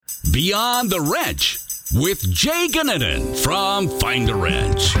Beyond the Wrench with Jay Gunnanen from Find a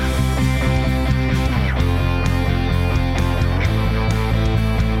Wrench.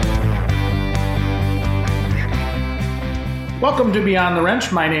 Welcome to Beyond the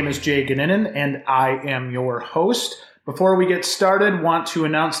Wrench. My name is Jay Gunnanen, and I am your host. Before we get started, want to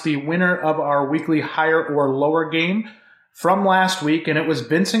announce the winner of our weekly higher or lower game from last week, and it was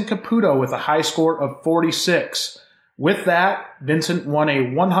Vincent Caputo with a high score of 46. With that, Vincent won a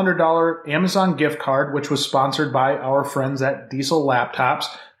 $100 Amazon gift card, which was sponsored by our friends at Diesel Laptops.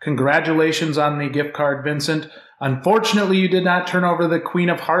 Congratulations on the gift card, Vincent. Unfortunately, you did not turn over the Queen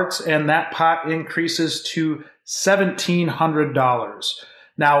of Hearts, and that pot increases to $1,700.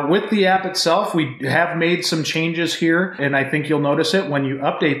 Now, with the app itself, we have made some changes here, and I think you'll notice it when you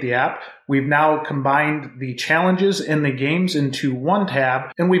update the app. We've now combined the challenges and the games into one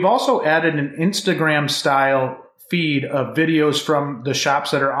tab, and we've also added an Instagram-style feed of videos from the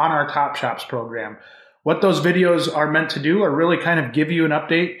shops that are on our Top Shops program. What those videos are meant to do are really kind of give you an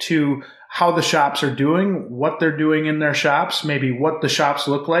update to how the shops are doing, what they're doing in their shops, maybe what the shops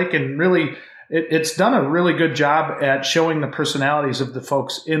look like, and really it's done a really good job at showing the personalities of the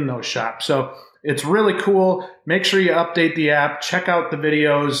folks in those shops. So it's really cool. Make sure you update the app, check out the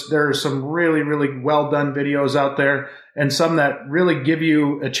videos. There are some really, really well done videos out there and some that really give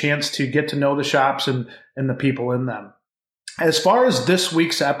you a chance to get to know the shops and the people in them. As far as this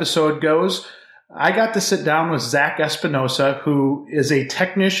week's episode goes, I got to sit down with Zach Espinosa, who is a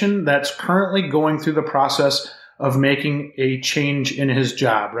technician that's currently going through the process of making a change in his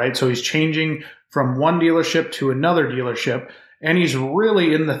job, right? So he's changing from one dealership to another dealership, and he's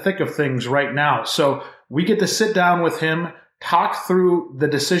really in the thick of things right now. So we get to sit down with him, talk through the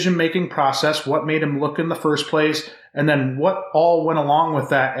decision-making process, what made him look in the first place, and then what all went along with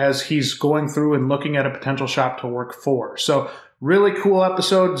that as he's going through and looking at a potential shop to work for. So really cool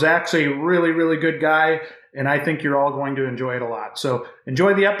episode. Zach's a really, really good guy, and I think you're all going to enjoy it a lot. So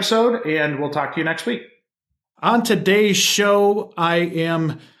enjoy the episode, and we'll talk to you next week. On today's show, I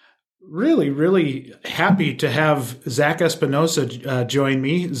am really, really happy to have Zach Espinosa join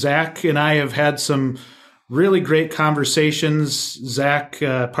me. Zach and I have had some really great conversations. Zach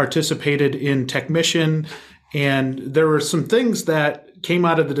participated in Techmission, and there were some things that came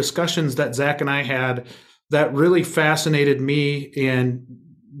out of the discussions that Zach and I had that really fascinated me and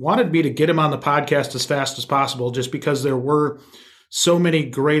wanted me to get him on the podcast as fast as possible, just because there were so many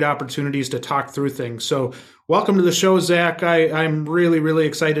great opportunities to talk through things. So welcome to the show, Zach. I'm really, really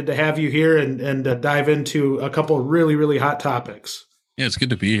excited to have you here and dive into a couple of really, really hot topics. Yeah, it's good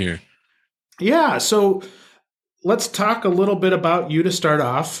to be here. Yeah, so let's talk a little bit about you to start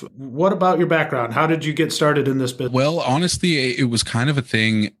off. What about your background? How did you get started in this business? Well, honestly, it was kind of a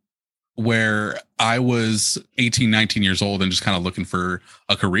thing where I was 18, 19 years old and just kind of looking for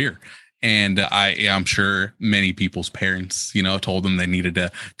a career. And I'm sure many people's parents, told them they needed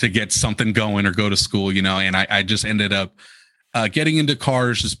to get something going or go to school, and I just ended up getting into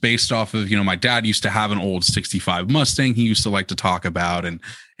cars just based off of, my dad used to have an old 65 Mustang he used to like to talk about.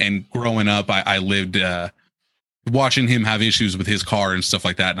 And growing up, I lived watching him have issues with his car and stuff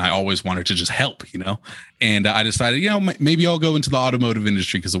like that. And I always wanted to just help, and I decided, maybe I'll go into the automotive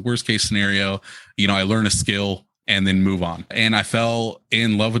industry because the worst case scenario, I learn a skill and then move on. And I fell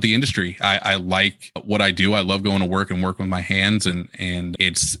in love with the industry. I like what I do. I love going to work and work with my hands. And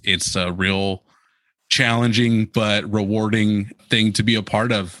it's a real challenging but rewarding thing to be a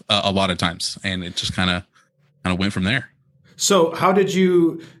part of a lot of times. And it just kind of went from there. So how did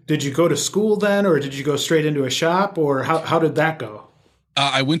you go to school then, or did you go straight into a shop, or how did that go?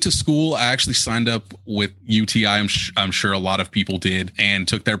 I went to school. I actually signed up with UTI. I'm sure a lot of people did, and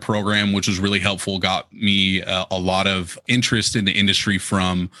took their program, which was really helpful. Got me a lot of interest in the industry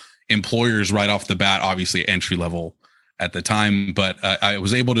from employers right off the bat, obviously entry level at the time. But I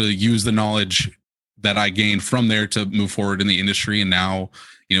was able to use the knowledge that I gained from there to move forward in the industry. And now,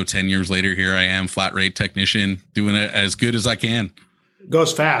 10 years later, here I am, flat rate technician, doing it as good as I can.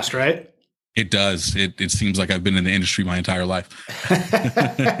 Goes fast, right? It does. It seems like I've been in the industry my entire life.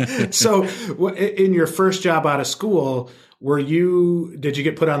 So in your first job out of school, did you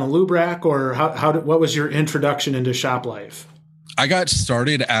get put on a lube rack, or what was your introduction into shop life? I got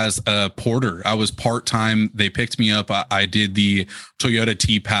started as a porter. I was part-time. They picked me up. I did the Toyota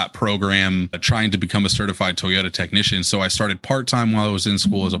TPAT program, trying to become a certified Toyota technician. So I started part-time while I was in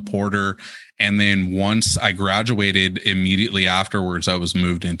school as a porter. And then once I graduated, immediately afterwards, I was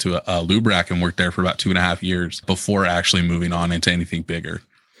moved into a lube rack and worked there for about 2.5 years before actually moving on into anything bigger.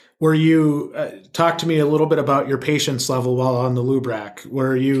 Were you talk to me a little bit about your patience level while on the lube rack?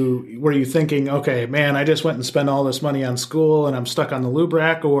 Were you thinking, okay, man, I just went and spent all this money on school and I'm stuck on the lube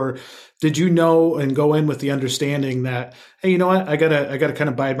rack, or did you know and go in with the understanding that, hey, you know what, I gotta kind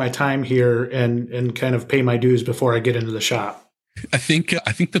of bide my time here and kind of pay my dues before I get into the shop? I think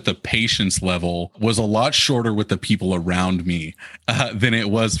that the patience level was a lot shorter with the people around me than it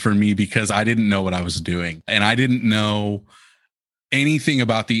was for me, because I didn't know what I was doing and I didn't know anything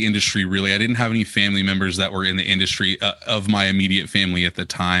about the industry, really. I didn't have any family members that were in the industry of my immediate family at the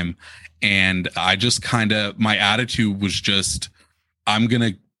time. And I just my attitude was just, I'm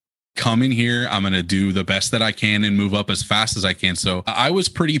going to come in here, I'm going to do the best that I can and move up as fast as I can. So I was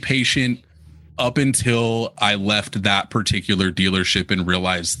pretty patient up until I left that particular dealership and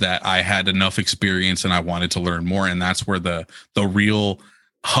realized that I had enough experience and I wanted to learn more. And that's where the real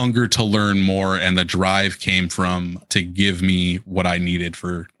hunger to learn more and the drive came from, to give me what I needed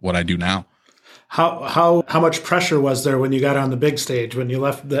for what I do now. How much pressure was there when you got on the big stage, when you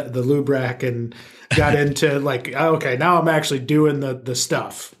left the lube rack and got into like, okay, now I'm actually doing the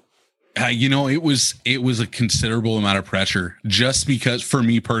stuff? It was a considerable amount of pressure, just because for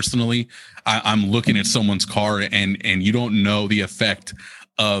me personally, I'm looking at someone's car and you don't know the effect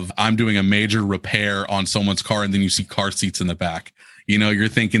of, I'm doing a major repair on someone's car and then you see car seats in the back. You're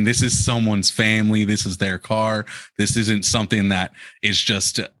thinking, this is someone's family. This is their car. This isn't something that is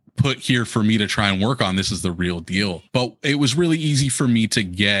just put here for me to try and work on. This is the real deal. But it was really easy for me to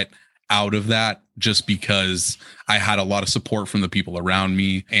get out of that, just because I had a lot of support from the people around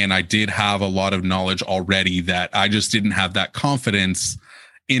me. And I did have a lot of knowledge already, that I just didn't have that confidence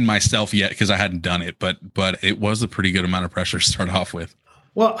in myself yet because I hadn't done it. But it was a pretty good amount of pressure to start off with.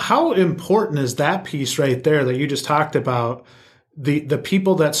 Well, how important is that piece right there that you just talked about? The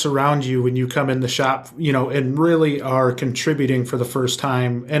people that surround you when you come in the shop, and really are contributing for the first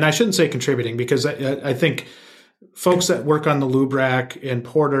time. And I shouldn't say contributing, because I think folks that work on the lube rack and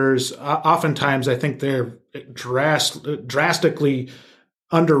porters, oftentimes I think they're drastically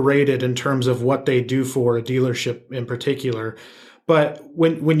underrated in terms of what they do for a dealership in particular. But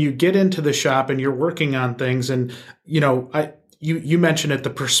when you get into the shop and you're working on things, and you mentioned it, the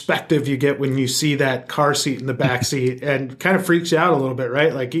perspective you get when you see that car seat in the back seat, and kind of freaks you out a little bit,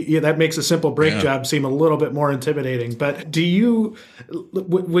 right? Like, that makes a simple brake job seem a little bit more intimidating. But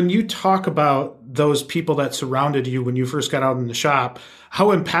when you talk about those people that surrounded you when you first got out in the shop,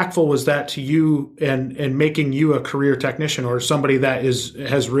 how impactful was that to you and making you a career technician, or somebody that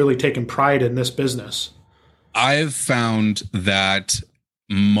has really taken pride in this business? I've found that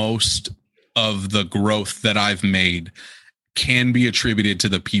most of the growth that I've made can be attributed to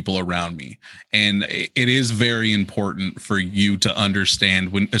the people around me. And it is very important for you to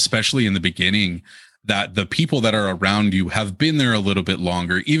understand, when, especially in the beginning, that the people that are around you have been there a little bit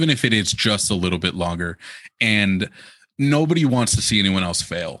longer, even if it is just a little bit longer. And nobody wants to see anyone else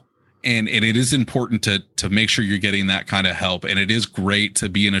fail. And it is important to make sure you're getting that kind of help. And it is great to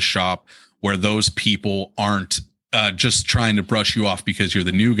be in a shop where those people aren't just trying to brush you off because you're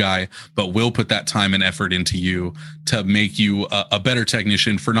the new guy, but will put that time and effort into you to make you a better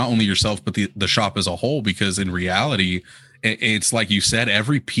technician for not only yourself, but the shop as a whole. Because in reality, it's like you said,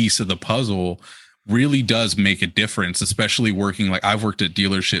 every piece of the puzzle really does make a difference, especially working. Like, I've worked at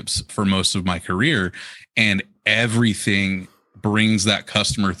dealerships for most of my career, and everything brings that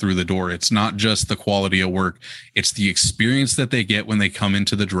customer through the door. It's not just the quality of work. It's the experience that they get when they come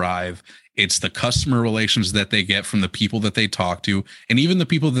into the drive. It's the customer relations that they get from the people that they talk to, and even the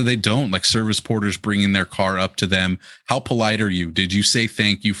people that they don't, like service porters bringing their car up to them. How polite are you? Did you say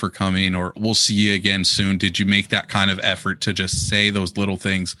thank you for coming, or we'll see you again soon? Did you make that kind of effort to just say those little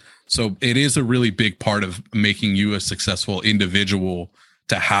things? So it is a really big part of making you a successful individual,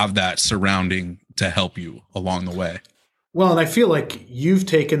 to have that surrounding to help you along the way. Well, and I feel like you've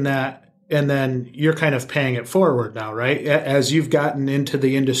taken that and then you're kind of paying it forward now, right? As you've gotten into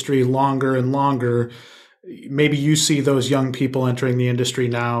the industry longer and longer, maybe you see those young people entering the industry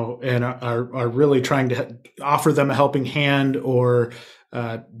now and are really trying to offer them a helping hand, or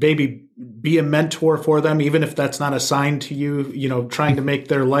maybe be a mentor for them, even if that's not assigned to you, trying to make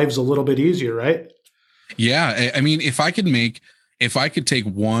their lives a little bit easier, right? Yeah. I mean, if I could take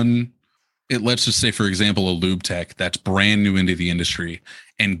one, let's just say, for example, a lube tech that's brand new into the industry,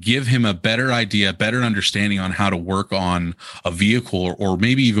 and give him a better idea, better understanding on how to work on a vehicle, or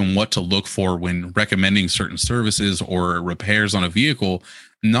maybe even what to look for when recommending certain services or repairs on a vehicle.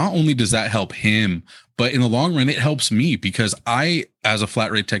 Not only does that help him, but in the long run, it helps me, because I, as a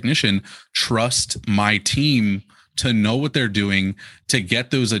flat rate technician, trust my team to know what they're doing, to get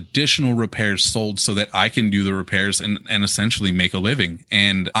those additional repairs sold so that I can do the repairs and essentially make a living.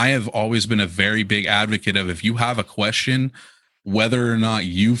 And I have always been a very big advocate of, if you have a question, whether or not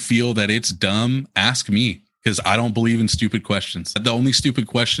you feel that it's dumb, ask me, because I don't believe in stupid questions. The only stupid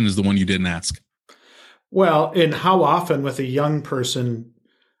question is the one you didn't ask. Well, and how often with a young person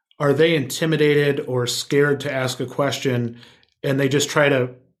are they intimidated or scared to ask a question, and they try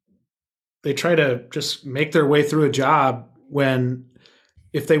to just make their way through a job, when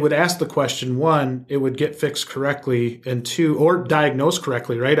if they would ask the question, one, it would get fixed correctly, and two, or diagnosed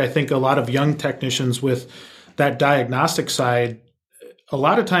correctly, right? I think a lot of young technicians with that diagnostic side, a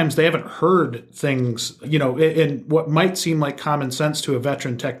lot of times they haven't heard things, in what might seem like common sense to a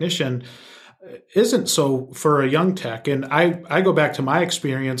veteran technician isn't so for a young tech. And I go back to my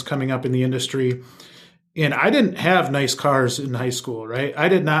experience coming up in the industry, and I didn't have nice cars in high school, right? I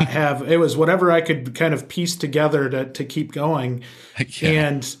did not have, it was whatever I could kind of piece together to keep going. Yeah.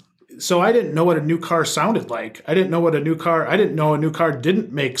 And so I didn't know what a new car sounded like. I didn't know a new car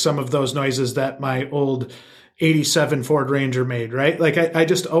didn't make some of those noises that my old 87 Ford Ranger made, right? Like I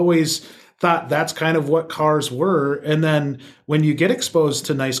just always thought that's kind of what cars were. And then when you get exposed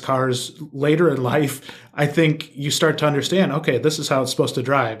to nice cars later in life, I think you start to understand, okay, this is how it's supposed to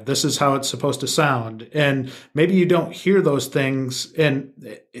drive. This is how it's supposed to sound. And maybe you don't hear those things. And,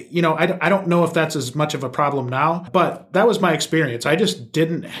 I don't know if that's as much of a problem now, but that was my experience. I just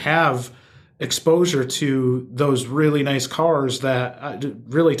didn't have exposure to those really nice cars that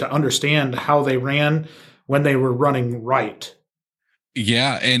really to understand how they ran when they were running right.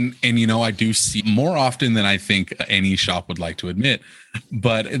 Yeah. And I do see more often than I think any shop would like to admit,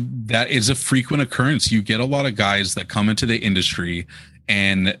 but that is a frequent occurrence. You get a lot of guys that come into the industry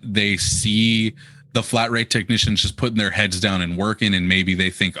and they see the flat rate technicians just putting their heads down and working. And maybe they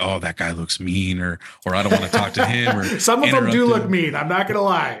think, oh, that guy looks mean, or I don't want to talk to him. Or some of them do look mean. I'm not going to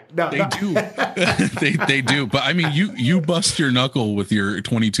lie. No, they do. they do. But I mean, you bust your knuckle with your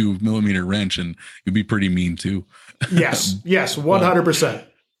 22 millimeter wrench and you'd be pretty mean too. Yes, 100%.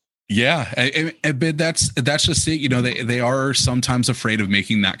 Yeah, but that's just it. They are sometimes afraid of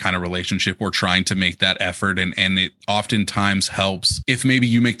making that kind of relationship or trying to make that effort, and it oftentimes helps if maybe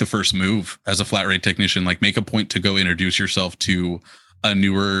you make the first move as a flat rate technician, like make a point to go introduce yourself to a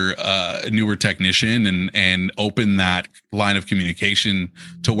newer technician and open that line of communication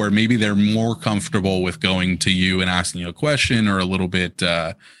to where maybe they're more comfortable with going to you and asking you a question, or a little bit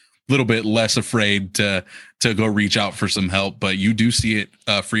less afraid to go reach out for some help. But you do see it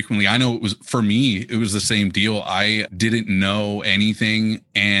frequently. I know for me, it was the same deal. I didn't know anything,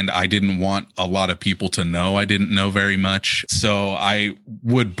 and I didn't want a lot of people to know I didn't know very much. So I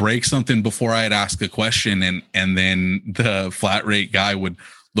would break something before I'd ask a question. And then the flat rate guy would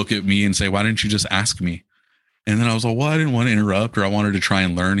look at me and say, why didn't you just ask me? And then I was like, well, I didn't want to interrupt, or I wanted to try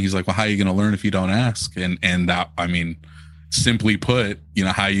and learn. He's like, well, how are you going to learn if you don't ask? And that, I mean, simply put,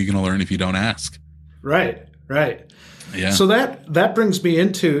 how are you going to learn if you don't ask? Right. Yeah. So that brings me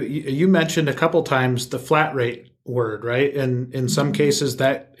into, you mentioned a couple times the flat rate word, right? And in some cases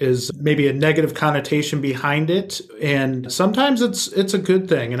that is maybe a negative connotation behind it. And sometimes it's a good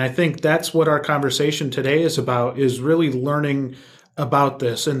thing. And I think that's what our conversation today is about, is really learning about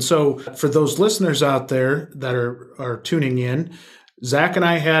this. And so for those listeners out there that are tuning in, Zach and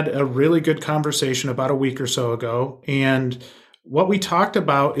I had a really good conversation about a week or so ago. And what we talked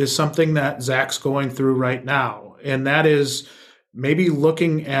about is something that Zach's going through right now. And that is maybe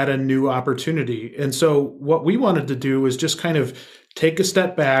looking at a new opportunity. And so what we wanted to do is just kind of take a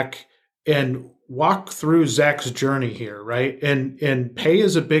step back and walk through Zach's journey here, right? And pay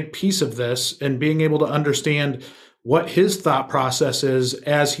is a big piece of this, and being able to understand what his thought process is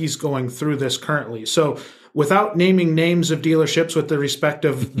as he's going through this currently. So without naming names of dealerships with the respect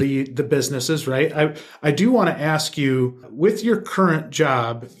of the businesses, right? I do want to ask you, with your current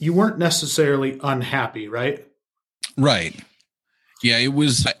job, you weren't necessarily unhappy, right? Right. Yeah,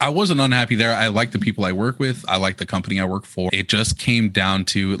 I wasn't unhappy there. I like the people I work with. I like the company I work for. It just came down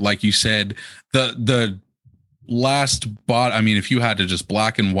to, like you said, the last bot. I mean, if you had to just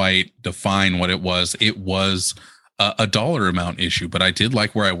black and white define what it was a dollar amount issue. But I did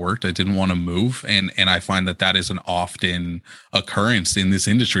like where I worked. I didn't want to move. And I find that is an often occurrence in this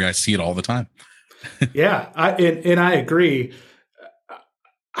industry. I see it all the time. Yeah. I agree.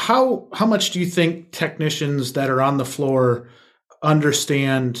 How much do you think technicians that are on the floor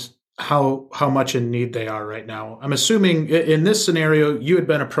understand how much in need they are right now? I'm assuming in this scenario, you had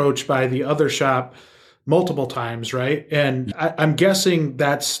been approached by the other shop multiple times, right? And I'm guessing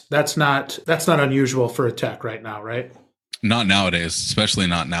that's not unusual for a tech right now, right? Not nowadays, especially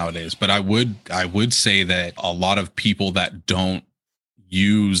not nowadays. But I would say that a lot of people that don't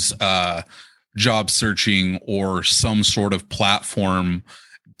use job searching or some sort of platform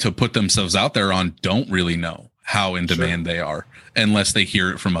to put themselves out there on don't really know how in demand they are unless they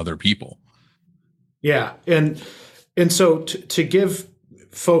hear it from other people. Yeah. And so to give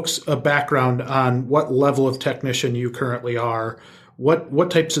folks a background on what level of technician you currently are,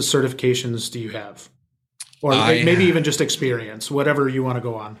 what types of certifications do you have? Or maybe even just experience, whatever you want to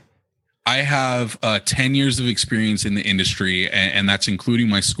go on. I have 10 years of experience in the industry, and that's including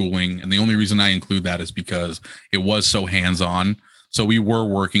my schooling. And the only reason I include that is because it was so hands-on. So we were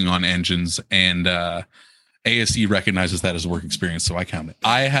working on engines, and ASE recognizes that as work experience, so I count it.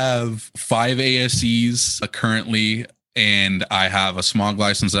 I have 5 ASEs currently, and I have a smog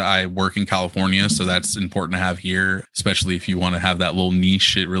license that I work in California, so that's important to have here, especially if you want to have that little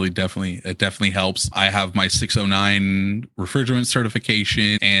niche. It definitely helps. I have my 609 refrigerant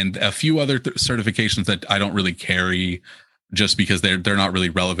certification and a few other certifications that I don't really carry just because they're not really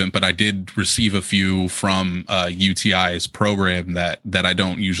relevant, but I did receive a few from UTI's program that I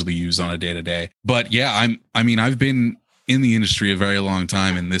don't usually use on a day-to-day. But yeah, I've been in the industry a very long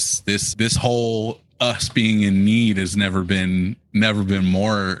time, and this whole us being in need has never been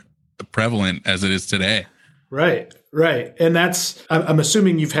more prevalent as it is today. Right. And I'm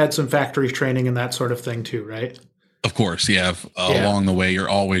assuming you've had some factory training and that sort of thing too, right? Of course, yeah. Along the way, you're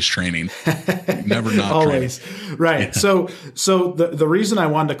always training. Never not always training. Right. Yeah. So the reason I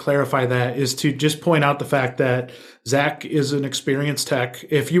wanted to clarify that is to just point out the fact that Zach is an experienced tech.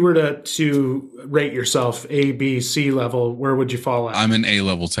 If you were to rate yourself A, B, C level, where would you fall at? I'm an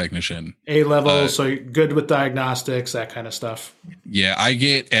A-level technician. A-level, so you're good with diagnostics, that kind of stuff. Yeah, I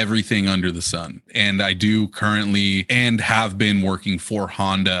get everything under the sun. And I do currently and have been working for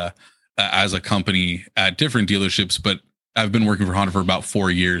Honda as a company at different dealerships, but I've been working for Honda for about 4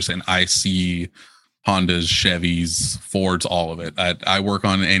 years, and I see Hondas, Chevys, Fords, all of it. I work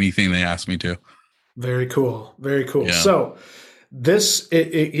on anything they ask me to. Very cool. Very cool. Yeah. So this,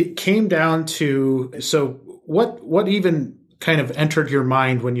 it came down to, so what even kind of entered your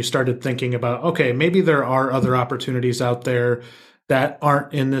mind when you started thinking about, okay, maybe there are other opportunities out there that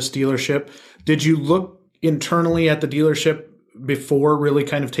aren't in this dealership? Did you look internally at the dealership before really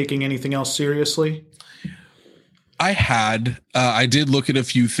kind of taking anything else seriously? I did look at a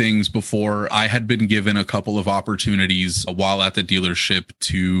few things before. I had been given a couple of opportunities while at the dealership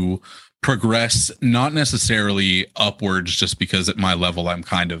to progress, not necessarily upwards, just because at my level, I'm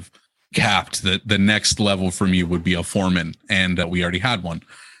kind of capped. That the next level for me would be a foreman, and we already had one.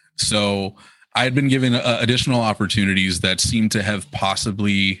 So I had been given additional opportunities that seemed to have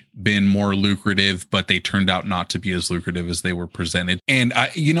possibly been more lucrative, but they turned out not to be as lucrative as they were presented. And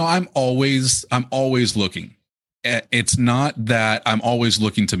I'm always looking. It's not that I'm always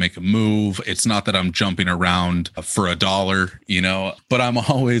looking to make a move. It's not that I'm jumping around for $1, but I'm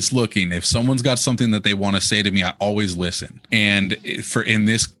always looking. If someone's got something that they want to say to me, I always listen. And in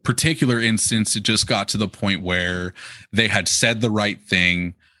this particular instance, it just got to the point where they had said the right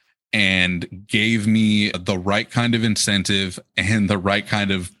thing and gave me the right kind of incentive and the right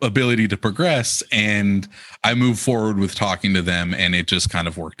kind of ability to progress. And I moved forward with talking to them, and it just kind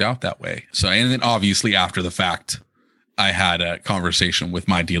of worked out that way. So, and then obviously after the fact, I had a conversation with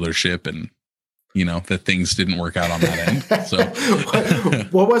my dealership, and that things didn't work out on that end. So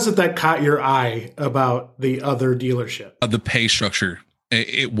what was it that caught your eye about the other dealership? The pay structure.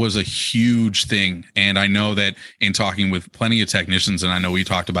 It was a huge thing. And I know that in talking with plenty of technicians, and I know we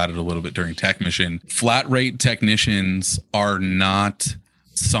talked about it a little bit during Tech Mission, flat rate technicians are not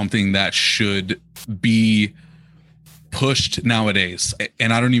something that should be pushed nowadays.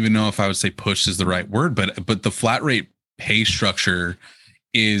 And I don't even know if I would say pushed is the right word, but the flat rate pay structure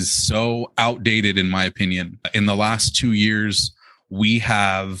is so outdated, in my opinion. In the last 2 years, we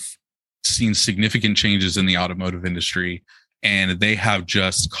have seen significant changes in the automotive industry, and they have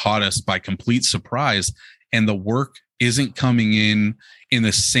just caught us by complete surprise. And the work isn't coming in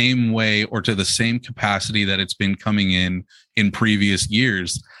the same way or to the same capacity that it's been coming in previous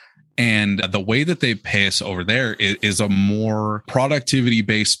years. And the way that they pay us over there is a more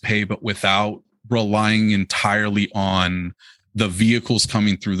productivity-based pay, but without relying entirely on the vehicles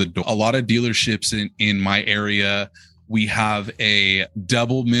coming through the door. A lot of dealerships in my area, we have a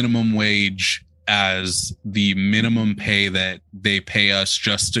double minimum wage as the minimum pay that they pay us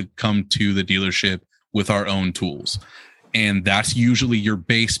just to come to the dealership with our own tools. And that's usually your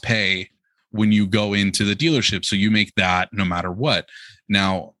base pay when you go into the dealership. So you make that no matter what.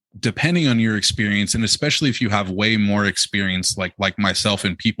 Now, depending on your experience, and especially if you have way more experience like myself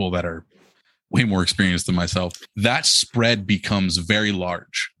and people that are way more experienced than myself. That spread becomes very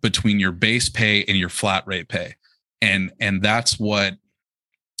large between your base pay and your flat rate pay. And that's what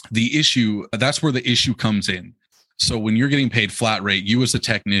that's where the issue comes in. So when you're getting paid flat rate, you as a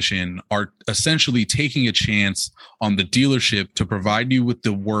technician are essentially taking a chance on the dealership to provide you with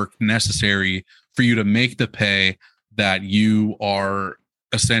the work necessary for you to make the pay that you are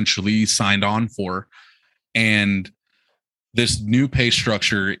essentially signed on for. And this new pay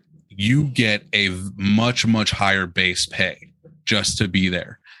structure, you get a much, much higher base pay just to be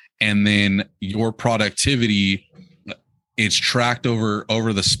there. And then your productivity, it's tracked over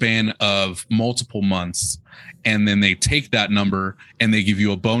the span of multiple months. And then they take that number and they give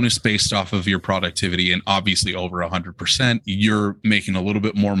you a bonus based off of your productivity. And obviously over 100%, you're making a little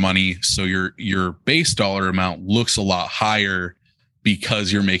bit more money. So your base dollar amount looks a lot higher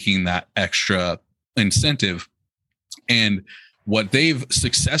because you're making that extra incentive. And what they've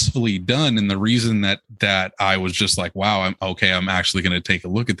successfully done, and the reason that I was just like, wow, I'm actually going to take a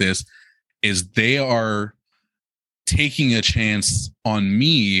look at this, is they are taking a chance on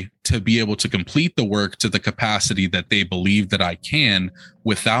me to be able to complete the work to the capacity that they believe that I can,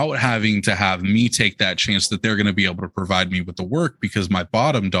 without having to have me take that chance that they're going to be able to provide me with the work, because my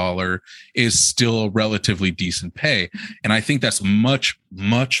bottom dollar is still a relatively decent pay. And I think that's much,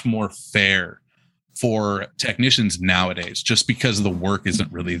 much more fair for technicians nowadays, just because the work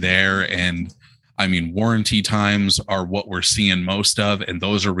isn't really there. And I mean, warranty times are what we're seeing most of, and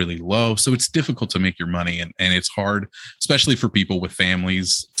those are really low. So it's difficult to make your money, and it's hard, especially for people with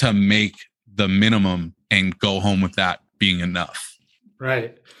families, to make the minimum and go home with that being enough.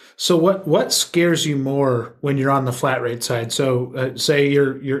 Right. So what scares you more when you're on the flat rate side? So say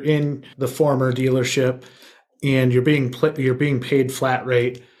you're in the former dealership and you're being paid flat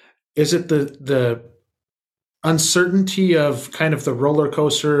rate. Is it the uncertainty of kind of the roller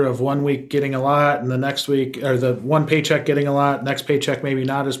coaster of 1 week getting a lot and the next week, or the one paycheck getting a lot, next paycheck maybe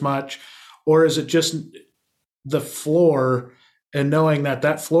not as much? Or is it just the floor and knowing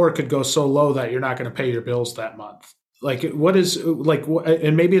that floor could go so low that you're not going to pay your bills that month? Like, what is like,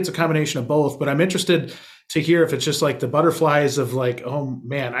 and maybe it's a combination of both, but I'm interested to hear if it's just like the butterflies of like, oh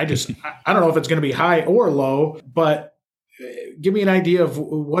man, I don't know if it's going to be high or low, but give me an idea of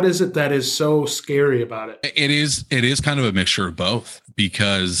what is it that is so scary about it? It is kind of a mixture of both,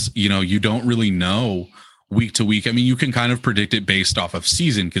 because, you don't really know week to week. I mean, you can kind of predict it based off of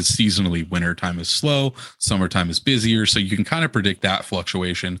season, because seasonally wintertime is slow, summertime is busier. So you can kind of predict that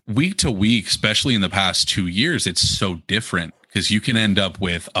fluctuation. Week to week, especially in the past 2 years, it's so different, because you can end up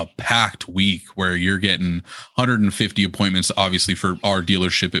with a packed week where you're getting 150 appointments. Obviously, for our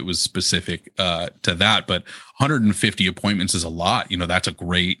dealership, it was specific to that, but 150 appointments is a lot. That's a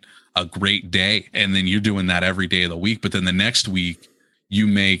great day. And then you're doing that every day of the week. But then the next week, you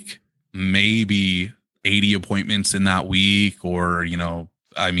make maybe 80 appointments in that week, or,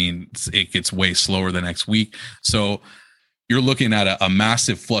 it gets way slower the next week. So you're looking at a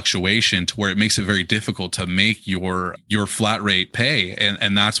massive fluctuation to where it makes it very difficult to make your flat rate pay.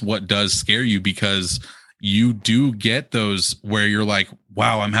 And that's what does scare you, because you do get those where you're like,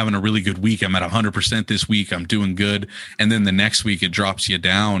 wow, I'm having a really good week. I'm at 100% this week. I'm doing good. And then the next week it drops you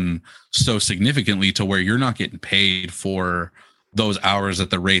down so significantly to where you're not getting paid for those hours at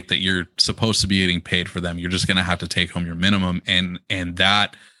the rate that you're supposed to be getting paid for them. You're just going to have to take home your minimum. And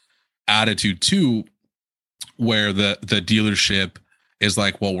that attitude too, where the dealership is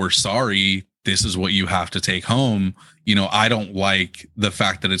like, well, we're sorry, this is what you have to take home. I don't like the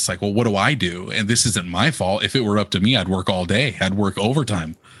fact that it's like, well, what do I do? And this isn't my fault. If it were up to me, I'd work all day. I'd work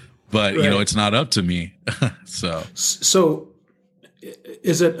overtime, but right. It's not up to me. So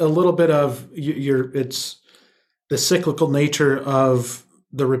is it a little bit of it's the cyclical nature of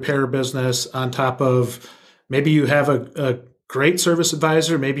the repair business on top of maybe you have a great service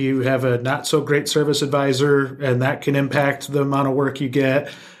advisor, maybe you have a not so great service advisor, and that can impact the amount of work you get.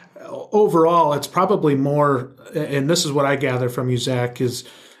 Overall, it's probably more, and this is what I gather from you, Zach, is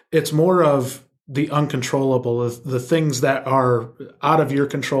it's more of the uncontrollable, the things that are out of your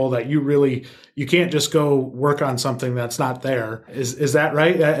control that you can't just go work on something that's not there. Is that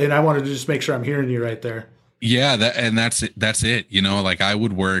right? And I wanted to just make sure I'm hearing you right there. Yeah, that's it. Like I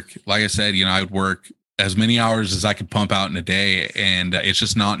would work, like I said, I would work as many hours as I could pump out in a day. And it's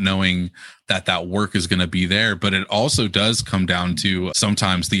just not knowing that work is going to be there. But it also does come down to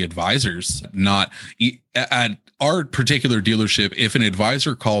sometimes the advisors. Not at our particular dealership, if an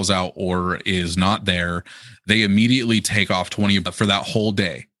advisor calls out or is not there, they immediately take off 20 for that whole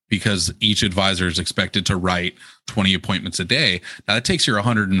day, because each advisor is expected to write 20 appointments a day. Now that takes your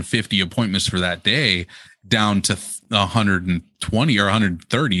 150 appointments for that day down to 120 or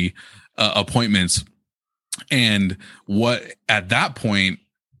 130 appointments. And what at that point,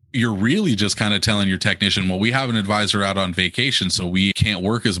 you're really just kind of telling your technician, well, we have an advisor out on vacation, so we can't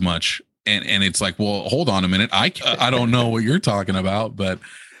work as much. And it's like, well, hold on a minute. I don't know what you're talking about, but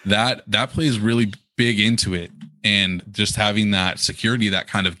that plays really big into it. And just having that security, that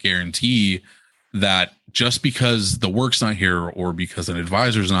kind of guarantee that just because the work's not here, or because an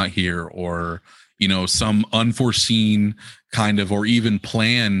advisor's not here, or, you know, some unforeseen kind of, or even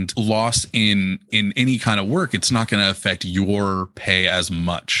planned loss in any kind of work, it's not going to affect your pay as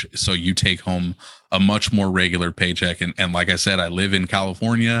much. So you take home a much more regular paycheck. And like I said, I live in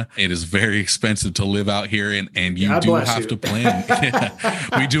California. It is very expensive to live out here, and you do have to plan.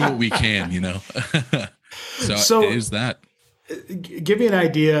 We do what we can, you know. So it is that. Give me an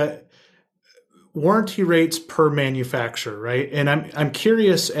idea. Warranty rates per manufacturer, right? And I'm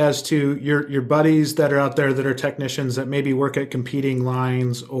curious as to your buddies that are out there that are technicians that maybe work at competing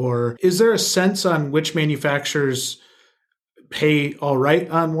lines, or is there a sense on which manufacturers pay all right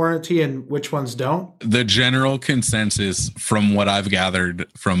on warranty and which ones don't? The general consensus from what I've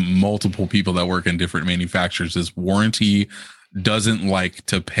gathered from multiple people that work in different manufacturers is warranty doesn't like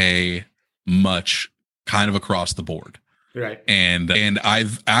to pay much kind of across the board. Right. And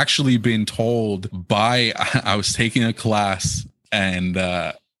I've actually been told I was taking a class, and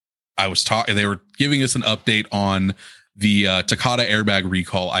they were giving us an update on the Takata airbag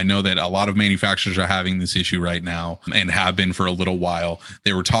recall. I know that a lot of manufacturers are having this issue right now and have been for a little while.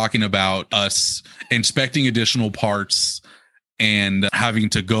 They were talking about us inspecting additional parts and having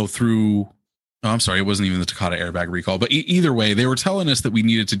to go through. Oh, I'm sorry, it wasn't even the Takata airbag recall, but either way, they were telling us that we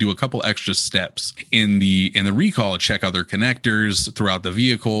needed to do a couple extra steps in the recall, check other connectors throughout the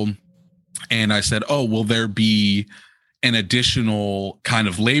vehicle. And I said, oh, will there be an additional kind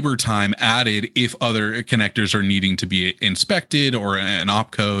of labor time added if other connectors are needing to be inspected, or an op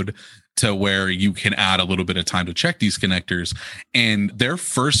code to where you can add a little bit of time to check these connectors? And their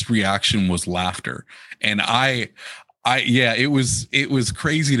first reaction was laughter. And it was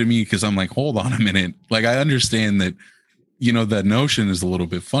crazy to me, because I'm like, hold on a minute. Like, I understand that, you know, the notion is a little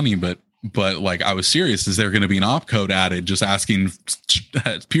bit funny, but like, I was serious. Is there going to be an op code added just asking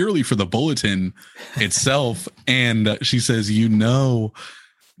purely for the bulletin itself? And she says, you know,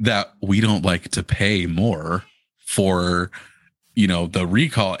 that we don't like to pay more for, you know, the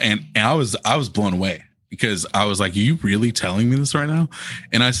recall. And I was blown away, because I was like, are you really telling me this right now?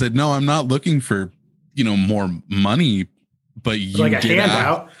 And I said, no, I'm not looking for, you know, more money, but you like a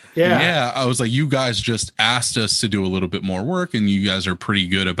handout. Yeah. I was like, you guys just asked us to do a little bit more work, and you guys are pretty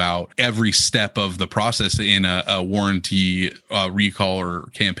good about every step of the process in a warranty recall or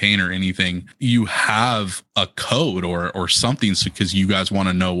campaign or anything. You have a code or something, because you guys want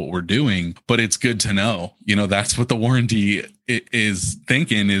to know what we're doing. But it's good to know, you know, that's what the warranty is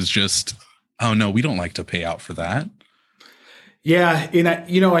thinking, is just, oh no, we don't like to pay out for that. Yeah. And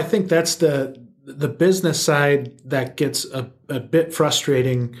I think that's the business side that gets a bit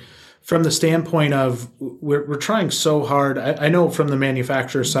frustrating from the standpoint of we're trying so hard. I know from the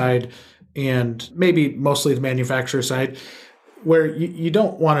manufacturer side, and maybe mostly the manufacturer side, where you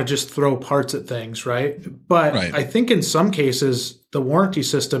don't want to just throw parts at things, right? But right. I think in some cases, the warranty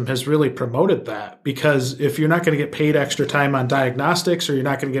system has really promoted that, because if you're not going to get paid extra time on diagnostics, or you're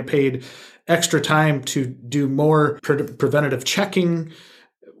not going to get paid extra time to do more preventative checking,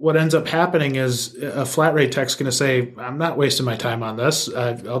 what ends up happening is a flat rate tech's going to say, I'm not wasting my time on this.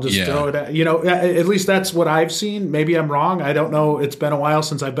 I'll just throw it at, at least that's what I've seen. Maybe I'm wrong. I don't know. It's been a while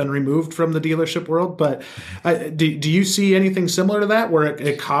since I've been removed from the dealership world, but do you see anything similar to that, where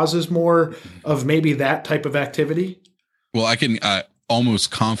it causes more of maybe that type of activity? Well, I can almost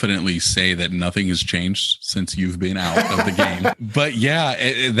confidently say that nothing has changed since you've been out of the game. But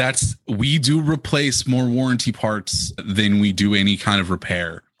yeah, we do replace more warranty parts than we do any kind of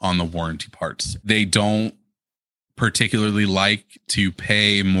repair on the warranty parts. They don't particularly like to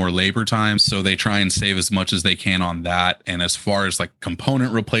pay more labor time, so they try and save as much as they can on that. And as far as like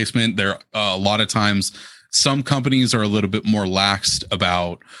component replacement, there a lot of times some companies are a little bit more laxed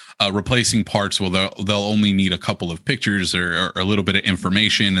about replacing parts. Well, they'll only need a couple of pictures or a little bit of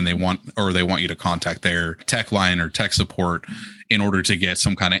information, and they want you to contact their tech line or tech support in order to get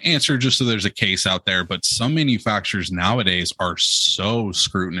some kind of answer, just so there's a case out there. But some manufacturers nowadays are so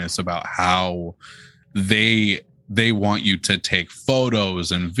scrutinous about how they want you to take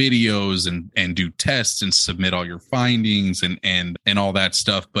photos and videos and do tests and submit all your findings and all that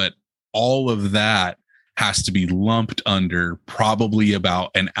stuff. But all of that has to be lumped under probably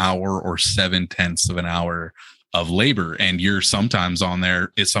about an hour or 7/10 of an hour of labor. And you're sometimes on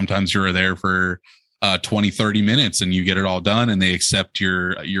there. Sometimes you're there for 20, 30 minutes and you get it all done and they accept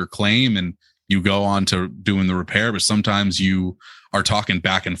your claim and you go on to doing the repair. But sometimes you are talking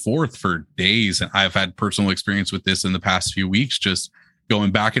back and forth for days. And I've had personal experience with this in the past few weeks, just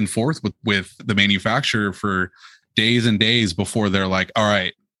going back and forth with the manufacturer for days and days before they're like, all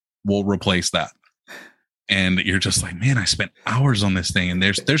right, we'll replace that. And you're just like, man, I spent hours on this thing and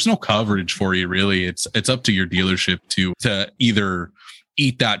there's no coverage for you really. It's up to your dealership to either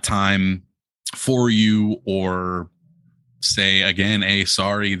eat that time for you or say again, hey,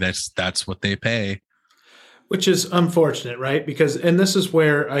 sorry, that's what they pay. Which is unfortunate, right? Because, and this is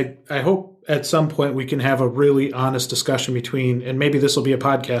where I hope at some point we can have a really honest discussion between, and maybe this will be a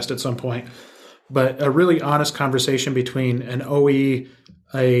podcast at some point, but a really honest conversation between an OE,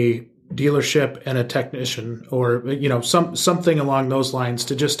 a dealership, and a technician, or, you know, something along those lines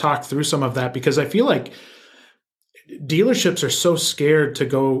to just talk through some of that. Because I feel like dealerships are so scared to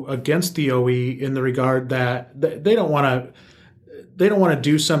go against the OE in the regard that they don't want to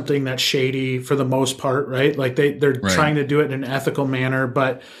do something that's shady for the most part, right? Like they're right. Trying to do it in an ethical manner,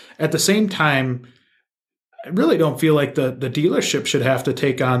 but at the same time, I really don't feel like the dealership should have to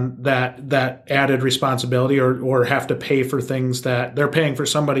take on that added responsibility or have to pay for things that they're paying for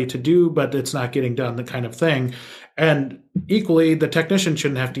somebody to do, but it's not getting done, the kind of thing. And equally, the technician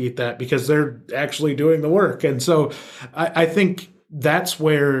shouldn't have to eat that because they're actually doing the work. And so I think that's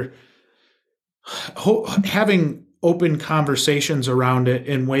where having open conversations around it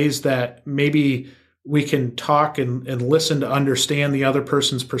in ways that maybe we can talk and listen to understand the other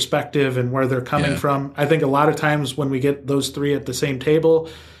person's perspective and where they're coming from. I think a lot of times when we get those three at the same table,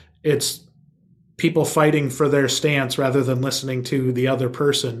 it's people fighting for their stance rather than listening to the other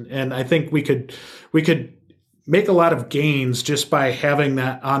person. And I think we could make a lot of gains just by having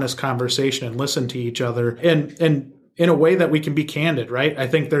that honest conversation and listen to each other and in a way that we can be candid, right? I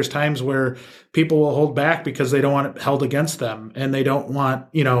think there's times where people will hold back because they don't want it held against them and they don't want,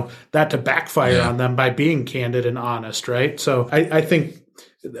 you know, that to backfire on them by being candid and honest, right? So I think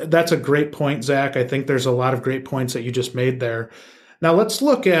that's a great point, Zach. I think there's a lot of great points that you just made there. Now let's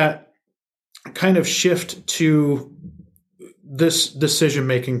look at kind of shift to this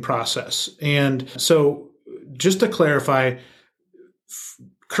decision-making process. And so just to clarify,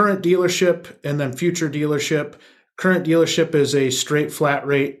 current dealership and then future dealership. Current dealership is a straight flat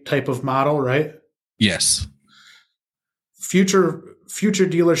rate type of model, right? Yes. Future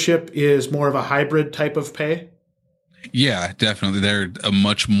dealership is more of a hybrid type of pay? Yeah, definitely. They're a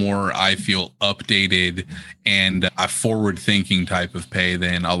much more, I feel, updated and a forward-thinking type of pay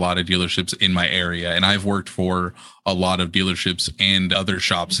than a lot of dealerships in my area. And I've worked for a lot of dealerships and other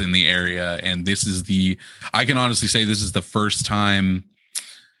shops in the area. And I can honestly say this is the first time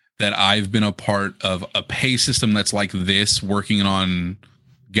that I've been a part of a pay system that's like this, working on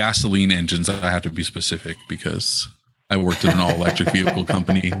gasoline engines. I have to be specific because I worked at an all-electric vehicle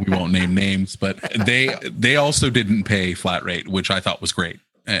company. We won't name names, but they also didn't pay flat rate, which I thought was great.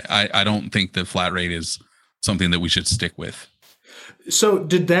 I don't think the flat rate is something that we should stick with. So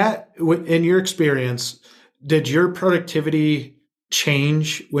did that, in your experience, did your productivity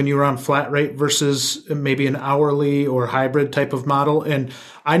change when you were on flat rate versus maybe an hourly or hybrid type of model? And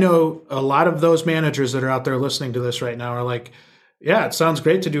I know a lot of those managers that are out there listening to this right now are like, yeah, it sounds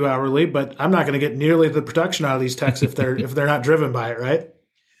great to do hourly, but I'm not going to get nearly the production out of these techs if they're not driven by it, right?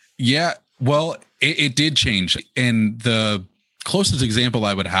 Yeah, well, it did change. And the closest example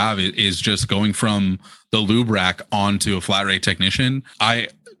I would have is just going from the lube rack onto a flat rate technician. I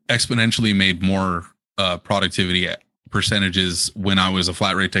exponentially made more productivity percentages when I was a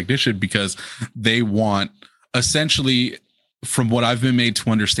flat rate technician because they want, essentially, from what I've been made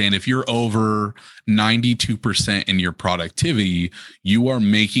to understand, if you're over 92% in your productivity, you are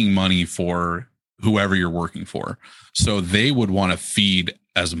making money for whoever you're working for. So they would want to feed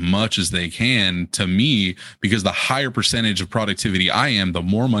as much as they can to me, because the higher percentage of productivity I am, the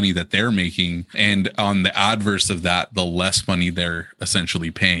more money that they're making. And on the adverse of that, the less money they're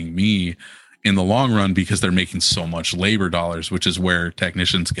essentially paying me in the long run, because they're making so much labor dollars, which is where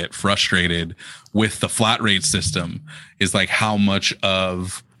technicians get frustrated with the flat rate system, is like how much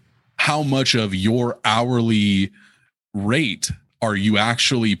of your hourly rate are you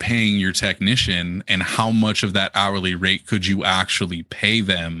actually paying your technician, and how much of that hourly rate could you actually pay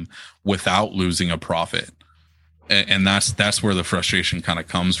them without losing a profit? And that's where the frustration kind of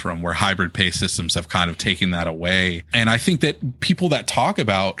comes from, where hybrid pay systems have kind of taken that away. And I think that people that talk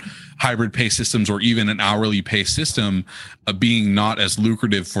about hybrid pay systems or even an hourly pay system being not as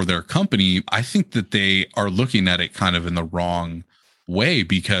lucrative for their company, I think that they are looking at it kind of in the wrong way.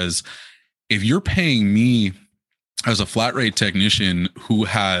 Because if you're paying me as a flat rate technician who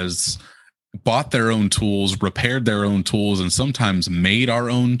has bought their own tools, repaired their own tools, and sometimes made our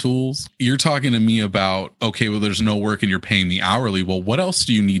own tools. You're talking to me about, okay, well, there's no work and you're paying me hourly. Well, what else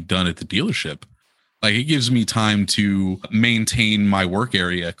do you need done at the dealership? Like, it gives me time to maintain my work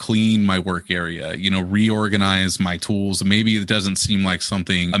area, clean my work area, reorganize my tools. Maybe it doesn't seem like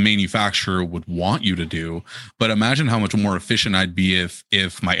something a manufacturer would want you to do, but imagine how much more efficient I'd be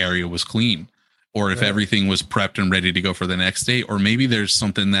if my area was clean, or if everything was prepped and ready to go for the next day. Or maybe there's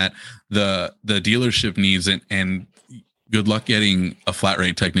something that the dealership needs, and good luck getting a flat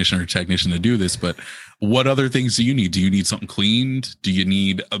rate technician to do this, but what other things do you need? Do you need something cleaned? Do you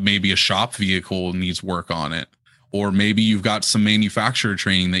need maybe a shop vehicle needs work on it? Or maybe you've got some manufacturer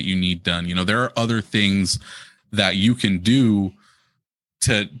training that you need done. There are other things that you can do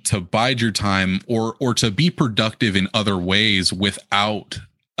to bide your time or to be productive in other ways without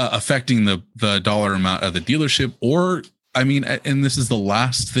affecting the dollar amount of the dealership. Or, and this is the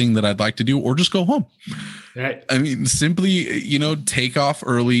last thing that I'd like to do, or just go home. Right. Simply, take off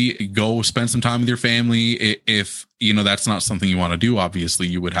early, go spend some time with your family. If, that's not something you want to do, obviously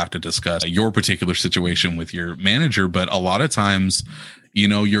you would have to discuss your particular situation with your manager. But a lot of times,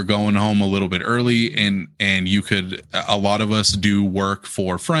 you're going home a little bit early, and a lot of us do work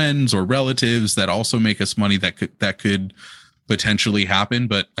for friends or relatives that also make us money that could potentially happen.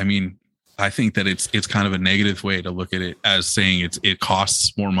 But I think that it's kind of a negative way to look at it, as saying it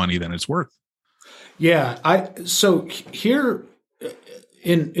costs more money than it's worth. Yeah. So here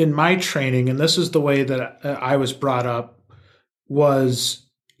in my training, and this is the way that I was brought up, was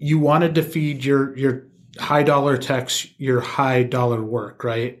you wanted to feed your high dollar techs your high dollar work,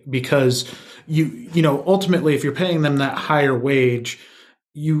 right? Because ultimately, if you're paying them that higher wage,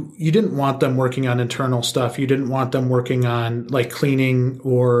 you didn't want them working on internal stuff. You didn't want them working on like cleaning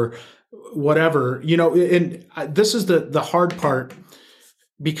or whatever, and this is the hard part,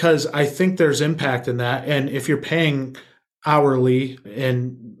 because I think there's impact in that. And if you're paying hourly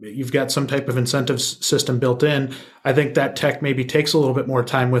and you've got some type of incentive system built in, I think that tech maybe takes a little bit more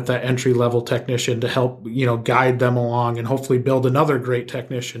time with that entry level technician to help, guide them along and hopefully build another great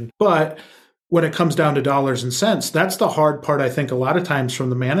technician. But when it comes down to dollars and cents, that's the hard part. I think a lot of times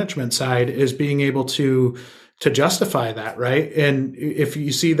from the management side is being able to justify that, right? And if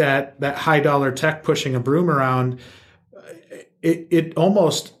you see that high dollar tech pushing a broom around, it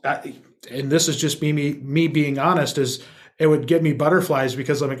almost, and this is just me being honest, is it would give me butterflies,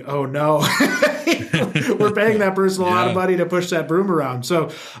 because I'm like, oh no, we're paying that person a lot of money to push that broom around. So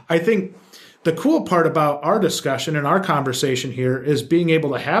I think the cool part about our discussion and our conversation here is being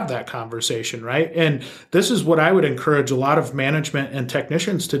able to have that conversation, right? And this is what I would encourage a lot of management and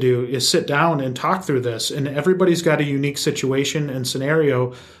technicians to do, is sit down and talk through this. And everybody's got a unique situation and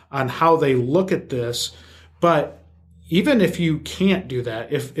scenario on how they look at this. But even if you can't do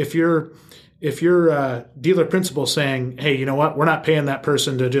that, if you're dealer principal saying, hey, you know what, we're not paying that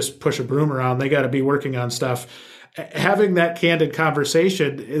person to just push a broom around, they got to be working on stuff. Having that candid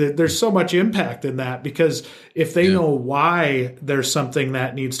conversation, there's so much impact in that, because if they know why there's something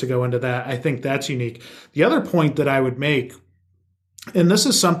that needs to go into that, I think that's unique. The other point that I would make, and this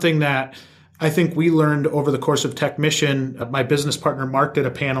is something that I think we learned over the course of Techmission, my business partner Mark did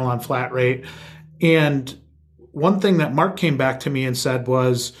a panel on flat rate. And one thing that Mark came back to me and said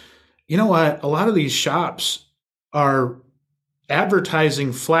was, you know what, a lot of these shops are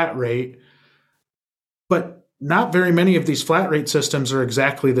advertising flat rate, but not very many of these flat rate systems are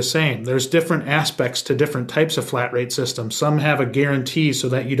exactly the same. There's different aspects to different types of flat rate systems. Some have a guarantee so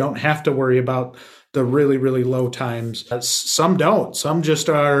that you don't have to worry about the really, really low times. Some don't. Some just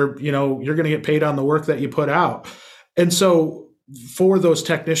are, you're going to get paid on the work that you put out. And so for those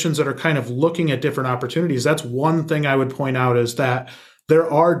technicians that are kind of looking at different opportunities, that's one thing I would point out, is that there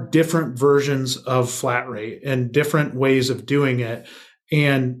are different versions of flat rate and different ways of doing it.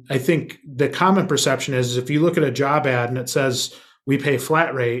 And I think the common perception is, if you look at a job ad and it says we pay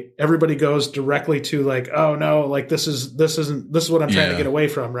flat rate, everybody goes directly to like, oh no, like this is what I'm trying to get away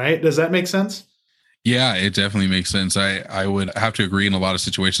from, right? Does that make sense? Yeah, it definitely makes sense. I would have to agree in a lot of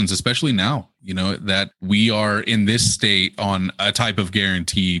situations, especially now, that we are in this state on a type of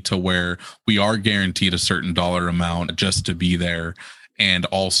guarantee to where we are guaranteed a certain dollar amount just to be there, and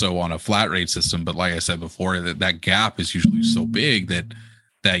also on a flat rate system. But like I said before, that gap is usually so big that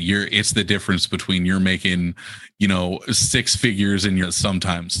it's the difference between you're making, six figures and you're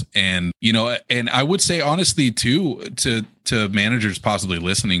sometimes. And, and I would say honestly too, to managers possibly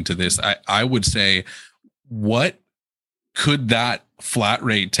listening to this, I would say, what could that flat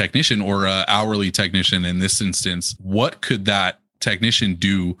rate technician or a hourly technician in this instance, what could that technician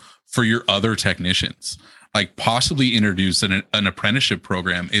do for your other technicians? like possibly introduce an apprenticeship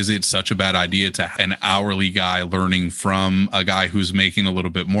program. Is it such a bad idea to have an hourly guy learning from a guy who's making a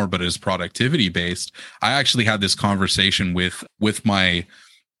little bit more, but is productivity based? I actually had this conversation with my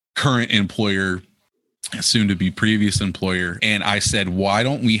current employer, soon to be previous employer. And I said, why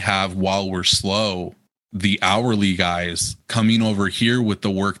don't we have, while we're slow, the hourly guys coming over here with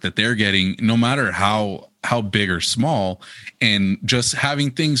the work that they're getting, no matter how big or small, and just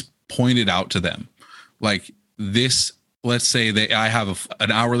having things pointed out to them. Like this, let's say that I have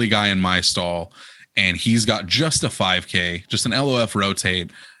an hourly guy in my stall and he's got just a 5K, just an LOF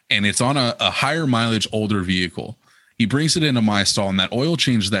rotate, and it's on a higher mileage, older vehicle. He brings it into my stall, and that oil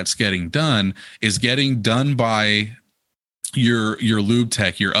change that's getting done is getting done by your lube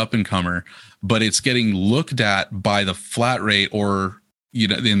tech, your up and comer, but it's getting looked at by the flat rate, or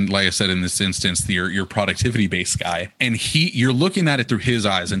like I said, in this instance, your productivity based guy, and you're looking at it through his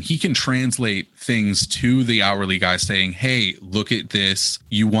eyes, and he can translate things to the hourly guy saying, hey, look at this.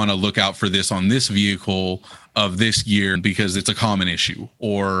 You want to look out for this on this vehicle of this year because it's a common issue.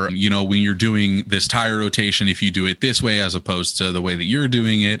 Or, when you're doing this tire rotation, if you do it this way, as opposed to the way that you're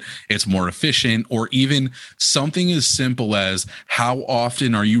doing it, it's more efficient. Or even something as simple as, how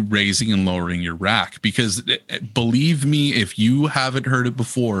often are you raising and lowering your rack? Because believe me, if you haven't heard it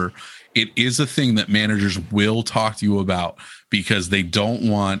before, it is a thing that managers will talk to you about, because they don't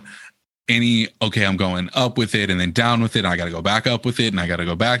want okay, I'm going up with it and then down with it, and I got to go back up with it and I got to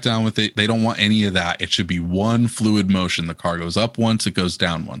go back down with it. They don't want any of that. It should be one fluid motion. The car goes up once, it goes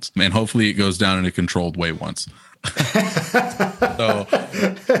down once, and hopefully it goes down in a controlled way once. So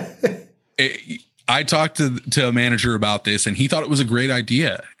I talked to a manager about this, and he thought it was a great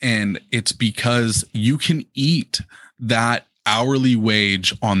idea. And it's because you can eat that hourly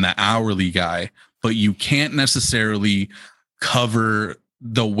wage on the hourly guy, but you can't necessarily cover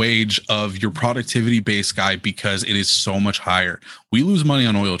the wage of your productivity based guy, because it is so much higher. We lose money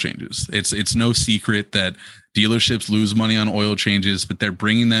on oil changes. It's no secret that dealerships lose money on oil changes, but they're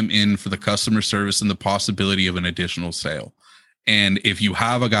bringing them in for the customer service and the possibility of an additional sale. And if you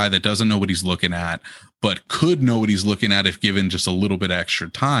have a guy that doesn't know what he's looking at, but could know what he's looking at if given just a little bit extra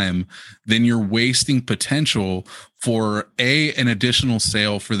time, then you're wasting potential for an additional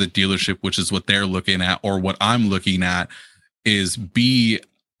sale for the dealership, which is what they're looking at, or what I'm looking at is be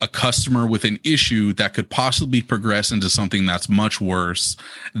a customer with an issue that could possibly progress into something that's much worse,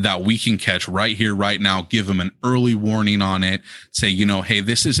 that we can catch right here, right now, give them an early warning on it, say, hey,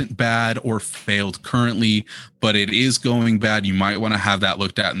 this isn't bad or failed currently, but it is going bad. You might want to have that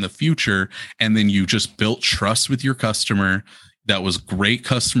looked at in the future. And then you just built trust with your customer. That was great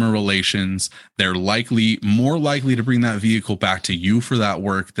customer relations. They're more likely to bring that vehicle back to you for that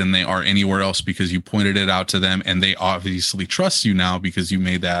work than they are anywhere else, because you pointed it out to them, and they obviously trust you now because you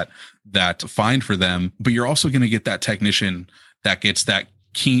made that find for them. But you're also going to get that technician that gets that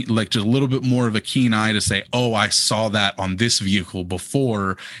keen, like just a little bit more of a keen eye to say, oh, I saw that on this vehicle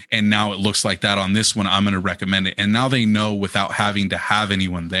before, and now it looks like that on this one. I'm going to recommend it. And now they know without having to have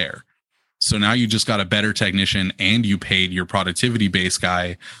anyone there. So now you just got a better technician, and you paid your productivity based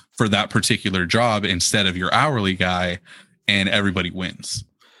guy for that particular job instead of your hourly guy, and everybody wins.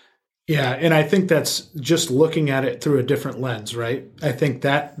 Yeah. And I think that's just looking at it through a different lens, right? I think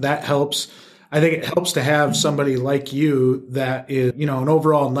that helps. I think it helps to have somebody like you that is, an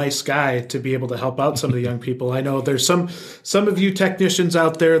overall nice guy to be able to help out some of the young people. I know there's some of you technicians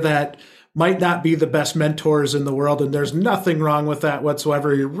out there that might not be the best mentors in the world, and there's nothing wrong with that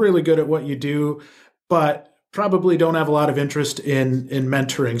whatsoever. You're really good at what you do, but probably don't have a lot of interest in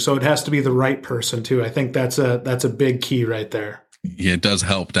mentoring. So it has to be the right person too. I think that's a big key right there. Yeah, it does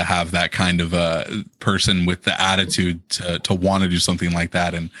help to have that kind of a person with the attitude to want to do something like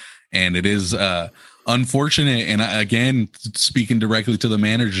that. And it is unfortunate. And again, speaking directly to the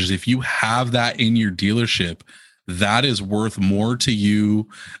managers, if you have that in your dealership, that is worth more to you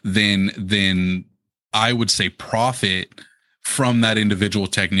than I would say profit from that individual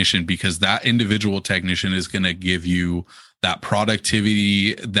technician, because that individual technician is going to give you that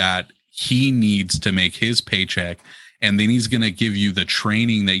productivity that he needs to make his paycheck. And then he's going to give you the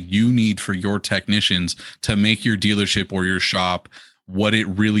training that you need for your technicians to make your dealership or your shop what it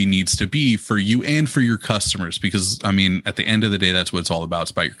really needs to be for you and for your customers. Because, I mean, at the end of the day, that's what it's all about.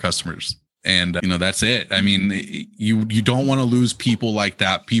 It's about your customers. And, that's it. I mean, you don't want to lose people like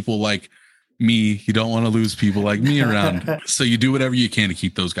that. People like me, you don't want to lose people like me around. So you do whatever you can to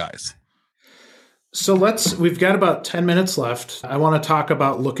keep those guys. So we've got about 10 minutes left. I want to talk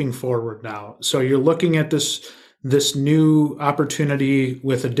about looking forward now. So you're looking at this new opportunity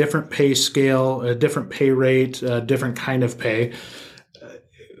with a different pay scale, a different pay rate, a different kind of pay.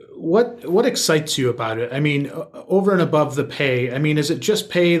 what excites you about it? I mean, over and above the pay, I mean, is it just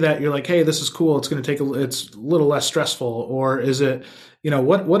pay that you're like, hey, this is cool, it's going to it's a little less stressful, or is it,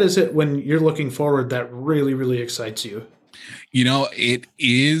 what is it when you're looking forward that really, really excites you? It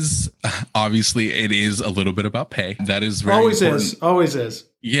is obviously it is a little bit about pay. That is very always is.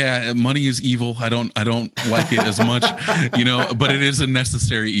 Yeah, money is evil. I don't like it as much, but it is a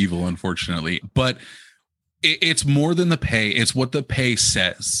necessary evil, unfortunately. But it's more than the pay. It's what the pay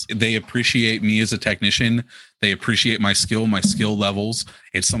says. They appreciate me as a technician. They appreciate my skill levels.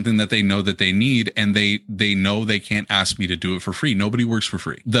 It's something that they know that they need, and they know they can't ask me to do it for free. Nobody works for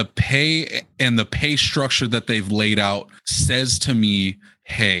free. The pay and the pay structure that they've laid out says to me,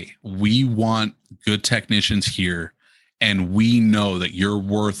 hey, we want good technicians here, and we know that you're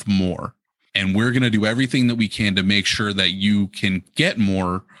worth more. And we're going to do everything that we can to make sure that you can get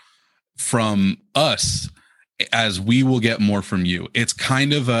more from us, as we will get more from you. It's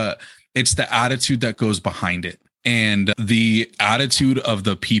kind of it's the attitude that goes behind it. And the attitude of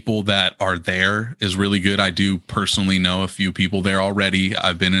the people that are there is really good. I do personally know a few people there already.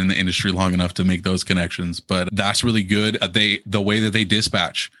 I've been in the industry long enough to make those connections, but that's really good. The way that they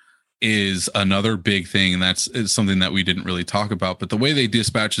dispatch is another big thing. And is something that we didn't really talk about, but the way they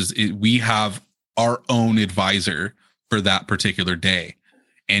dispatch is we have our own advisor for that particular day.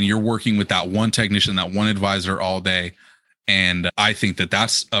 And you're working with that one technician, that one advisor all day. And I think that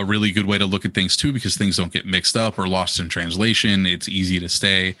that's a really good way to look at things too, because things don't get mixed up or lost in translation. It's easy to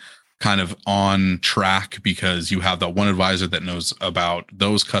stay kind of on track because you have that one advisor that knows about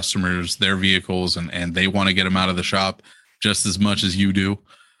those customers, their vehicles, and they want to get them out of the shop just as much as you do.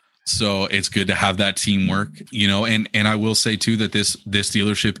 So it's good to have that teamwork, and I will say too that this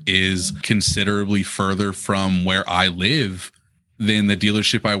dealership is considerably further from where I live than the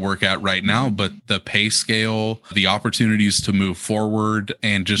dealership I work at right now, but the pay scale, the opportunities to move forward,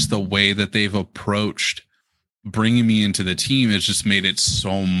 and just the way that they've approached bringing me into the team has just made it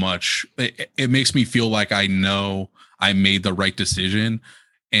so much. It makes me feel like I know I made the right decision.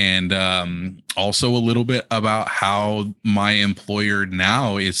 And also a little bit about how my employer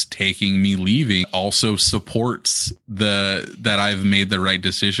now is taking me leaving also supports that I've made the right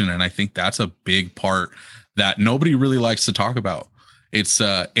decision. And I think that's a big part that nobody really likes to talk about. It's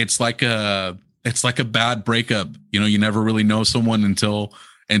like a bad breakup. You never really know someone until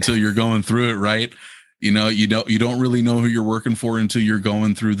you're going through it, right? You don't really know who you're working for until you're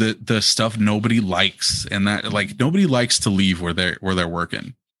going through the stuff nobody likes, and that, like, nobody likes to leave where they're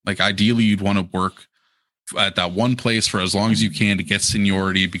working. Like, ideally you'd want to work at that one place for as long as you can to get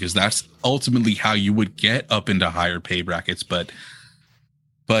seniority, because that's ultimately how you would get up into higher pay brackets. But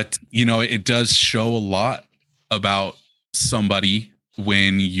it does show a lot about somebody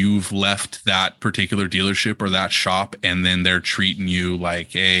when you've left that particular dealership or that shop, and then they're treating you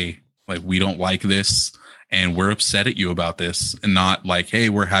like, hey, like, we don't like this and we're upset at you about this, and not like, hey,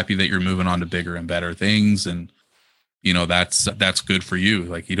 we're happy that you're moving on to bigger and better things. And that's good for you.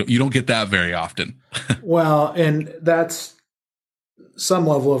 Like, you don't get that very often. Well, and that's some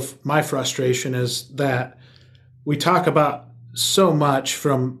level of my frustration, is that we talk about so much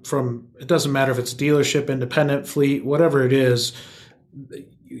from it doesn't matter if it's a dealership, independent, fleet, whatever it is.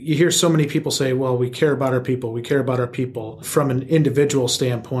 You hear so many people say, well, we care about our people from an individual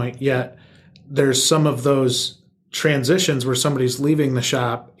standpoint, yet there's some of those transitions where somebody's leaving the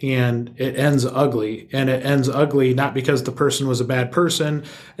shop and it ends ugly. And it ends ugly not because the person was a bad person,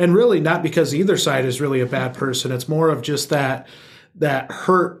 and really not because either side is really a bad person. It's more of just that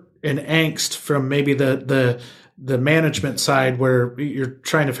hurt and angst from maybe the management side, where you're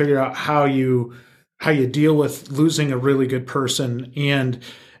trying to figure out how you deal with losing a really good person. And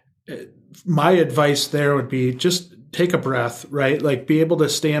my advice there would be just take a breath, right? Like, be able to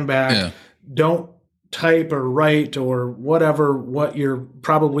stand back. Yeah. Don't type or write or whatever what you're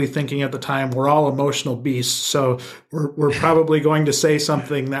probably thinking at the time. We're all emotional beasts, so we're probably going to say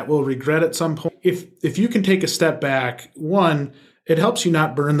something that we'll regret at some point. If you can take a step back, one, it helps you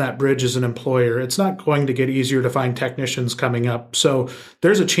not burn that bridge as an employer. It's not going to get easier to find technicians coming up. So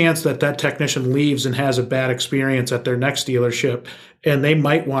there's a chance that technician leaves and has a bad experience at their next dealership, and they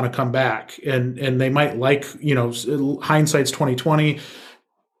might want to come back, and they might, like, hindsight's 2020.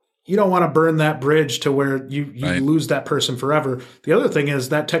 You don't want to burn that bridge to where you right. lose that person forever. The other thing is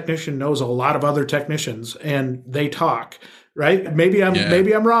that technician knows a lot of other technicians, and they talk, right? Maybe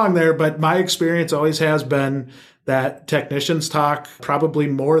I'm wrong there, but my experience always has been that technicians talk probably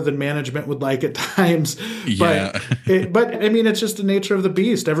more than management would like at times. Yeah. But I mean, it's just the nature of the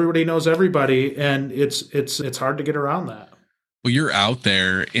beast. Everybody knows everybody, and it's hard to get around that. Well, you're out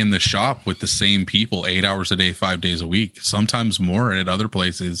there in the shop with the same people 8 hours a day, 5 days a week, sometimes more at other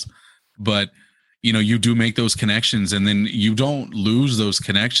places. But, you do make those connections, and then you don't lose those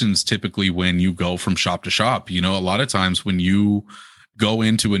connections typically when you go from shop to shop. A lot of times when you go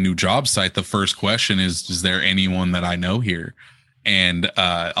into a new job site, the first question is there anyone that I know here? And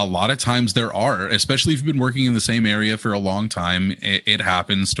a lot of times there are, especially if you've been working in the same area for a long time. It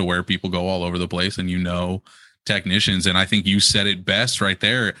happens to where people go all over the place, and technicians. And I think you said it best right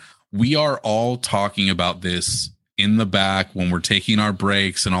there. We are all talking about this in the back when we're taking our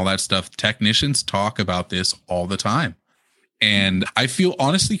breaks and all that stuff. Technicians talk about this all the time. And I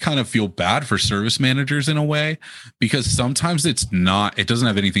honestly kind of feel bad for service managers in a way, because sometimes it doesn't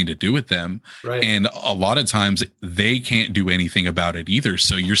have anything to do with them. Right. And a lot of times they can't do anything about it either.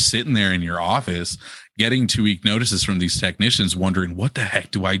 So you're sitting there in your office getting 2-week notices from these technicians wondering, what the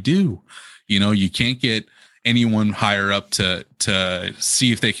heck do I do? You can't get anyone higher up to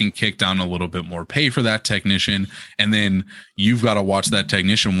see if they can kick down a little bit more pay for that technician. And then you've got to watch that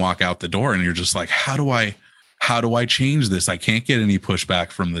technician walk out the door, and you're just like, how do I change this? I can't get any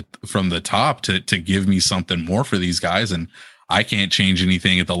pushback from the top to give me something more for these guys. And I can't change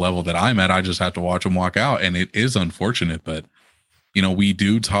anything at the level that I'm at. I just have to watch them walk out. And it is unfortunate, but we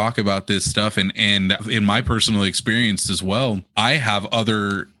do talk about this stuff. And in my personal experience as well, I have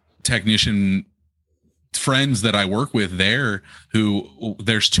other technician friends that I work with there who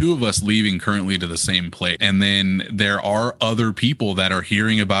there's 2 of us leaving currently to the same place. And then there are other people that are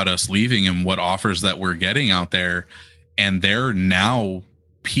hearing about us leaving and what offers that we're getting out there. And they're now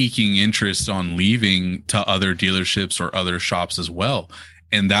piquing interest on leaving to other dealerships or other shops as well.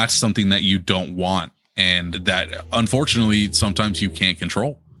 And that's something that you don't want. And that unfortunately, sometimes you can't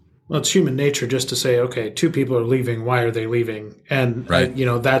control. Well, it's human nature just to say, okay, 2 people are leaving. Why are they leaving? And right.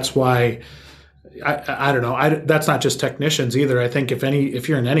 That's why I don't know. That's not just technicians either. I think if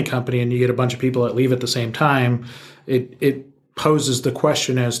you're in any company and you get a bunch of people that leave at the same time, it poses the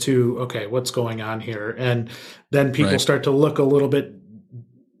question as to, okay, what's going on here? And then people start to look a little bit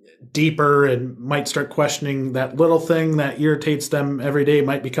deeper and might start questioning that little thing that irritates them every day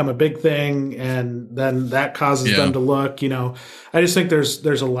might become a big thing. And then that causes them to look, I just think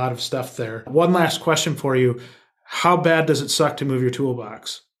there's a lot of stuff there. One last question for you. How bad does it suck to move your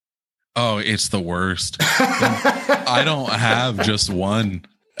toolbox? Oh, it's the worst. I don't have just one.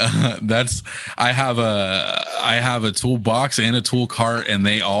 I have a toolbox and a tool cart, and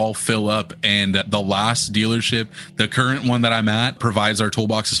they all fill up. And the last dealership, the current one that I'm at, provides our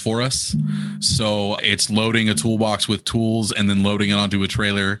toolboxes for us. So it's loading a toolbox with tools and then loading it onto a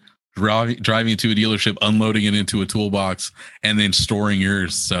trailer, driving it to a dealership, unloading it into a toolbox, and then storing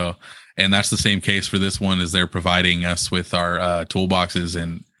yours. So, and that's the same case for this one, is they're providing us with our toolboxes,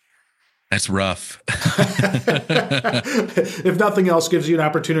 and that's rough. If nothing else, gives you an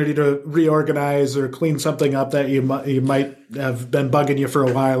opportunity to reorganize or clean something up that you might have been bugging you for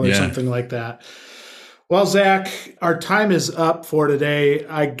a while or something like that. Well, Zach, our time is up for today.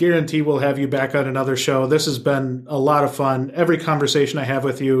 I guarantee we'll have you back on another show. This has been a lot of fun. Every conversation I have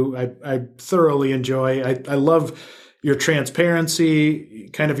with you, I thoroughly enjoy. I love your transparency,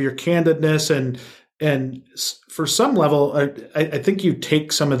 kind of your candidness, and for some level, I think you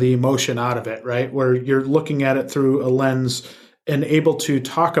take some of the emotion out of it, right? Where you're looking at it through a lens and able to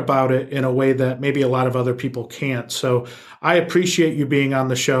talk about it in a way that maybe a lot of other people can't. So I appreciate you being on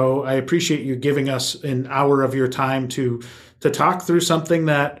the show. I appreciate you giving us an hour of your time to talk through something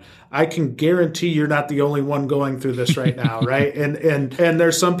that I can guarantee you're not the only one going through this right now, right? And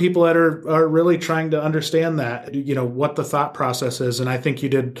there's some people that are really trying to understand that, what the thought process is. And I think you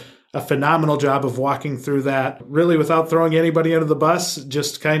did a phenomenal job of walking through that, really without throwing anybody under the bus,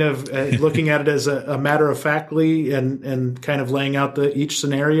 just kind of looking at it as a matter of factly and kind of laying out each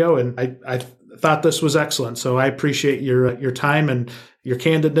scenario. And I thought this was excellent. So I appreciate your time and your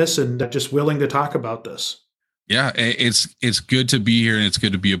candidness and just willing to talk about this. Yeah, it's good to be here, and it's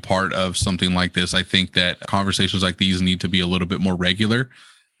good to be a part of something like this. I think that conversations like these need to be a little bit more regular.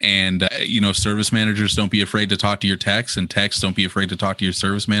 And, service managers, don't be afraid to talk to your techs, and techs, don't be afraid to talk to your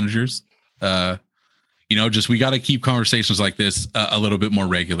service managers. We got to keep conversations like this a little bit more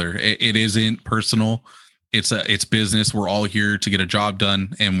regular. It isn't personal. It's business. We're all here to get a job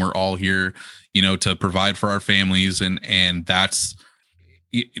done, and we're all here, to provide for our families. And that's,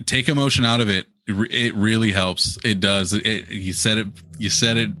 take emotion out of it. It really helps. It does. You said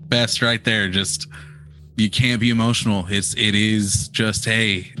it best right there. Just, you can't be emotional. It is just,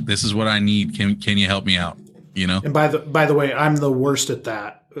 hey, this is what I need. Can you help me out? And by the way, I'm the worst at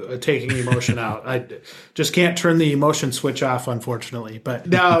that, taking emotion out. I just can't turn the emotion switch off, unfortunately. But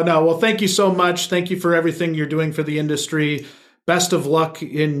no. Well, thank you so much. Thank you for everything you're doing for the industry. best of luck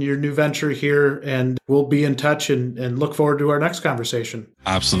in your new venture here, and we'll be in touch and look forward to our next conversation.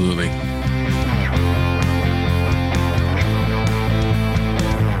 Absolutely.